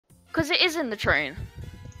Cause it is in the train.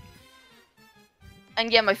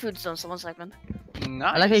 And yeah, my food's done, so 1 second.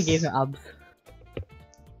 Nice. I like how you gave her abs.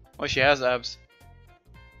 Oh, she has abs.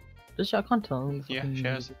 Does she? I can't tell. Yeah, she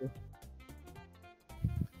has.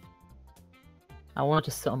 I want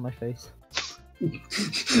her to sit on my face.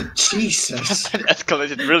 Jesus. That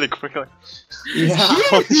escalated really quickly. Yeah.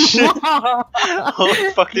 Holy shit. Holy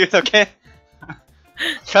fuck, dude, okay.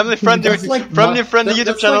 Family friendly, That's like friendly YouTube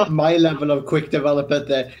that's channel. like my level of quick development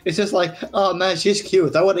there. It's just like, oh man, she's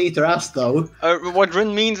cute. I want to eat her ass though. What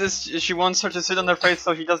Rin means is she wants her to sit on her face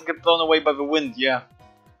so she doesn't get blown away by the wind, yeah.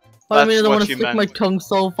 Well, I mean, I That's don't what want to you stick meant. my tongue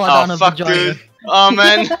so far down Oh her fuck, vagina. dude. Oh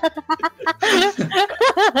man.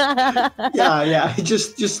 Yeah.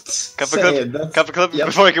 Just Cup a say clip, it. That's... cup a clip Yep.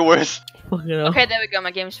 before it gets worse. Fucking hell. Okay, there we go. My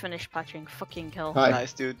game's finished patching. Fucking hell. Hi.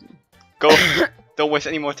 Nice, dude. Go. Don't waste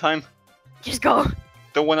any more time. Just go.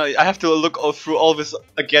 Don't wanna. I have to look through all this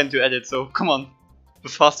again to edit. So come on. The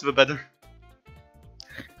faster the better.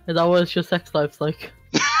 Is that what your sex life's like?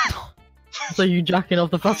 So you jacking off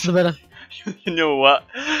the faster the better. You know what?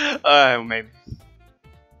 Maybe.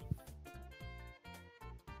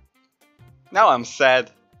 Now I'm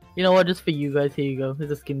sad. You know what? Just for you guys, here you go.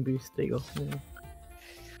 There's a skin boost. There you go. Yeah.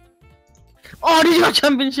 Oh, did you got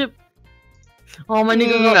championship? Oh my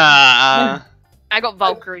nigga. got- Nah. I got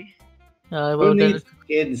Valkyrie. Well, Who then- needs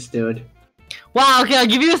skins, dude? Wow. Okay, I'll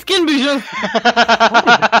give you a skin boost.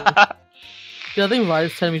 Dude, I think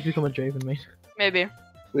Riot's telling me to become a Draven, mate. Maybe.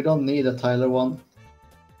 We don't need a Tyler one.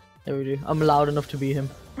 There we do. I'm loud enough to beat him.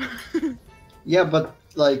 Yeah, but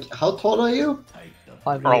like, how tall are you?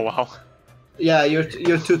 5'8". Oh wow. Yeah, you're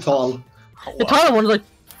too tall. Oh, The wow. Tyler one's like.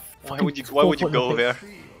 Why would you go there?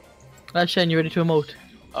 Shane, you ready to emote?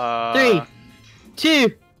 Uh. 3,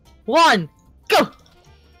 2, 1, go!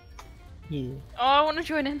 Yeah. Oh, I want to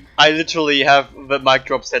join in. I literally have the mic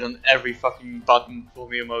drop set on every fucking button for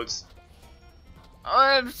me emotes.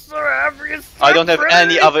 I'm so happy. It's I don't have ready.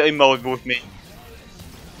 any other emote with me.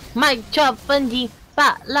 Mike chop bungee,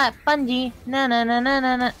 fat like bungee, na na na na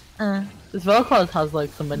na na. This Velcro has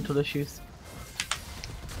like some mental issues.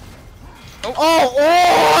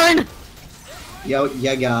 Oh, Orn! Yo,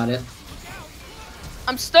 you got it.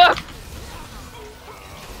 I'm stuck.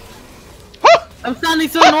 I'm standing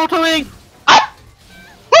still and autoing!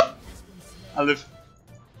 I live.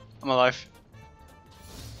 I'm alive.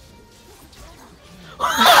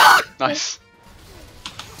 Nice.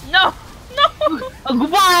 No. No. Oh,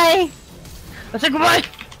 goodbye! I said goodbye!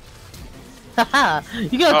 Haha,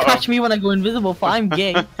 you gonna Uh-oh. catch me when I go invisible, for I'm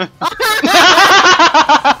gay.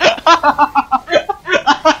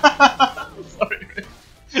 Sorry.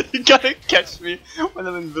 You gotta catch me when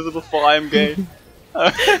I'm invisible for I am gay.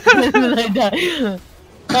 And then I die.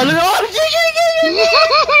 Oh, look, oh,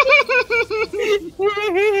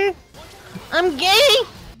 I'm gay!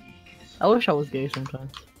 I wish I was gay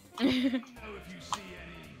sometimes. It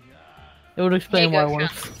would explain why I was.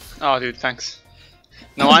 Oh, dude, thanks.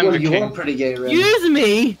 No, I'm Well, the you king. are pretty gay, Ren. Use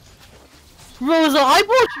me! Rosa, I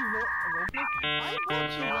bought you.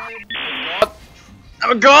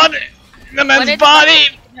 Oh god! The man's did- body!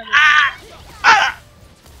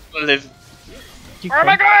 Live. Where am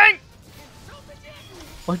I going?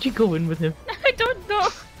 Why'd you go in with him? I don't know.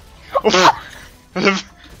 Live.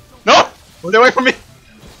 No! Stay away from me!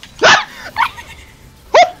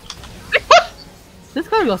 This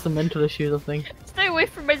guy got some mental issues, I think. Stay away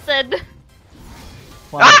from my Zed.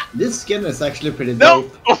 Wow. This skin is actually pretty No!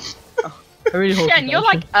 dope. I really hope Shen, he you're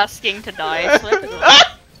does. like asking to die. I swear to God.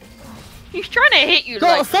 He's trying to hit you.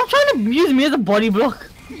 God, Like, stop trying to use me as a body block.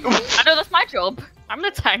 I know that's my job. I'm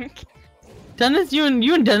the tank. Dennis, you and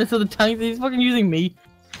Dennis are the tanks. He's fucking using me.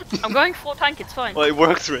 I'm going full tank. It's fine. Well, it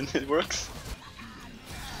works, Rin. It works.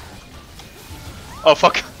 Oh,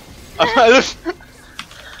 fuck.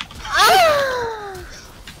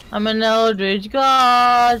 I'm an eldritch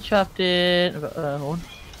god trapped in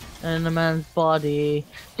in a man's body.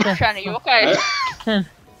 Shen, are you okay? Shen,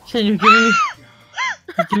 you're giving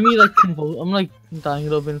me, like I'm like dying a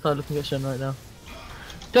little bit inside looking at Shen right now.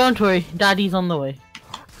 Don't worry, Daddy's on the way.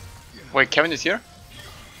 Wait, Kevin is here?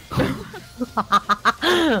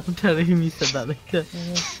 I'm telling him you said that later.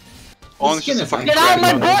 Oh, skin just a is fucking Get out of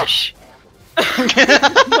my Incredible. bush!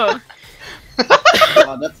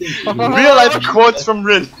 Oh, that seems to be- Real life quotes from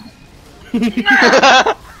Rin.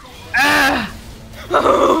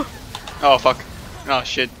 Oh, fuck. Oh,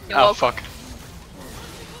 shit. You're Oh, welcome. fuck.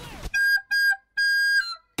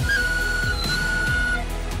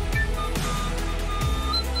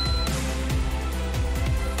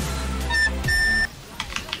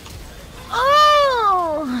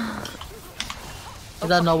 Oh! Is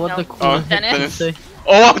that not what the No. cool Dennis? say?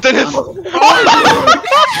 Oh, Dennis!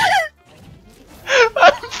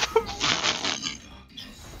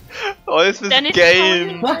 this Dennis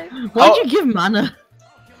game? What? Fine. Why'd you give mana?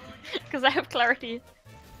 Because I have clarity.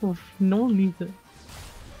 Oh, no one needs it.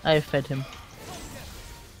 I have fed him.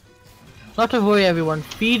 Not to worry, everyone.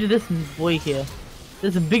 Feed this boy here.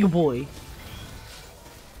 This big boy.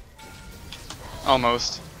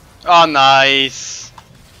 Almost. Oh, nice.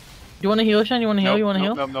 You want to heal, Shan? You want to heal? No, You want to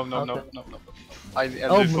heal? no, no, no, no, Okay. no, no. I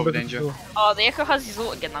Oh, live for but danger. cool. Oh, the Echo has his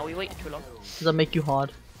ult again now. We waited too long. Does that make you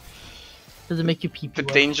hard? Does it make you pee The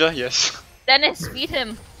danger, yes. Dennis, feed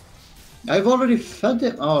him. I've already fed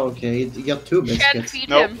him. Oh, okay. He got 2 Shen, biscuits. feed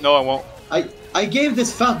No, him. no, I won't. I gave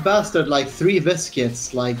this fat bastard like 3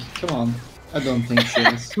 biscuits. Like, come on. I don't think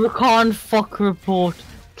so. We can't fuck report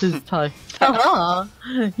this time.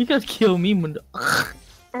 You guys kill me, Mundo. Oh,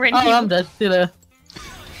 Ren, I'm dead. See you later.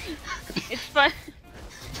 it's fine.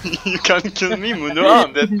 You can't kill me, Mundo.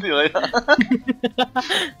 I'm dead. See you later.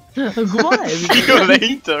 Goodbye. See you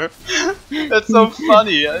later. That's so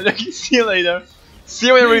funny. See you later. See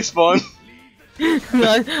you when you respawn.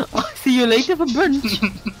 I'll see you later for brunch.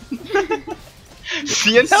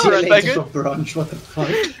 See you now, See you right later back. for brunch. What the fuck?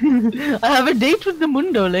 I have a date with the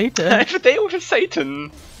Mundo I later. have a day with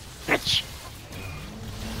Satan. Bitch.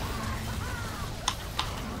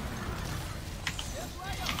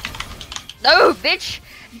 No, bitch!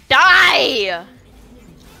 Die!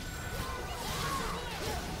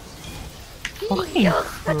 Fucking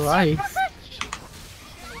Christ.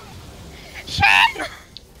 Shen!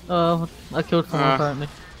 I killed someone Ah. apparently.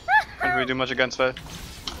 Can't really do much against that.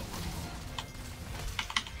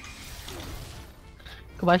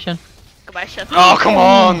 Goodbye, Shen. Goodbye, Shen. Oh, come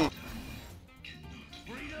on!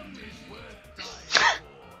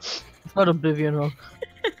 It's not Oblivion wrong.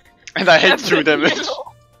 And I hate true damage.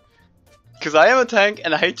 Because I am a tank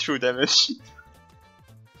and I hate true damage.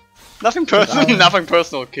 Nothing personal, nothing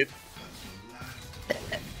personal, kid.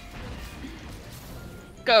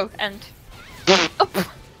 Go, and... Nice.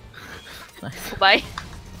 Goodbye.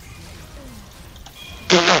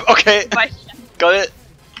 Okay, Goodbye, Shen. got it.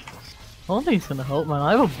 I don't think it's gonna help, man.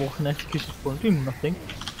 I have a Vulcan execution point doing nothing.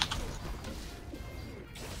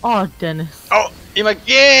 Oh, Dennis. Oh, you're like,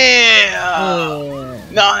 yeah! Yeah.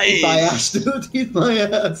 Nice! Eat my ass, dude. Eat my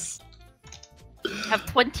ass. Have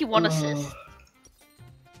 21 assists.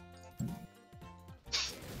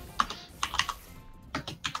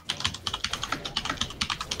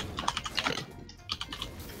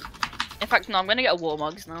 In fact, no, I'm gonna get a War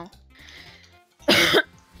Mugs now.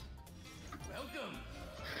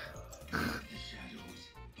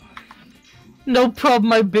 No problem,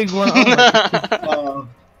 my big one.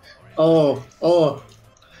 Oh, my Oh.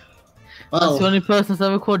 That's the Well, only person that's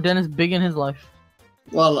ever called Dennis big in his life.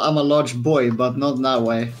 I'm a large boy, but not in that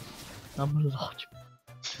way. I'm a large.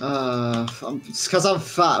 It's because I'm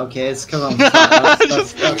fat, okay? It's because I'm fat.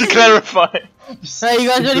 Just to clarify. Hey, you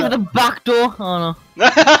guys ready for the back door? Oh no.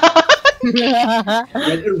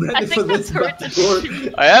 Ready for think this that's where it's back door?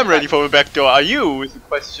 I am ready for the back door. Are you? Is the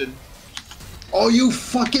question. Oh, you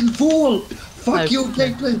fucking fool! Fuck I- you,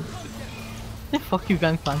 Caitlyn! Fuck you,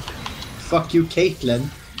 Gangplank. Fuck you, Caitlyn.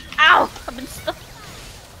 Ow! I've been stuck.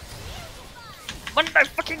 When did I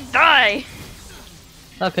fucking die?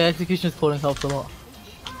 Okay, execution's calling helps a lot.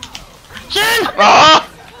 Ah!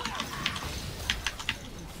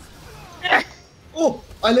 Oh,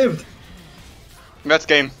 I lived! That's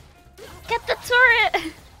game. Get the turret!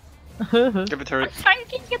 Give it turret.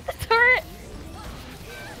 Tanking, get the turret!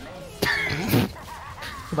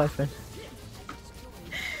 Goodbye, friend.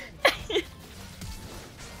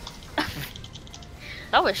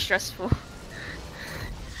 That was stressful.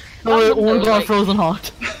 No, wait, Mundo, one got like- a frozen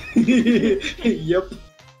heart. Yep.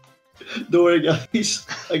 Don't worry, guys.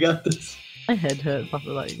 I got this. My head hurts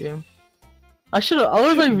after that game. I was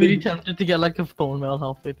like really tempted to get like a phone mail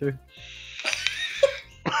halfway through.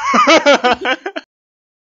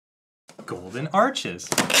 Golden arches.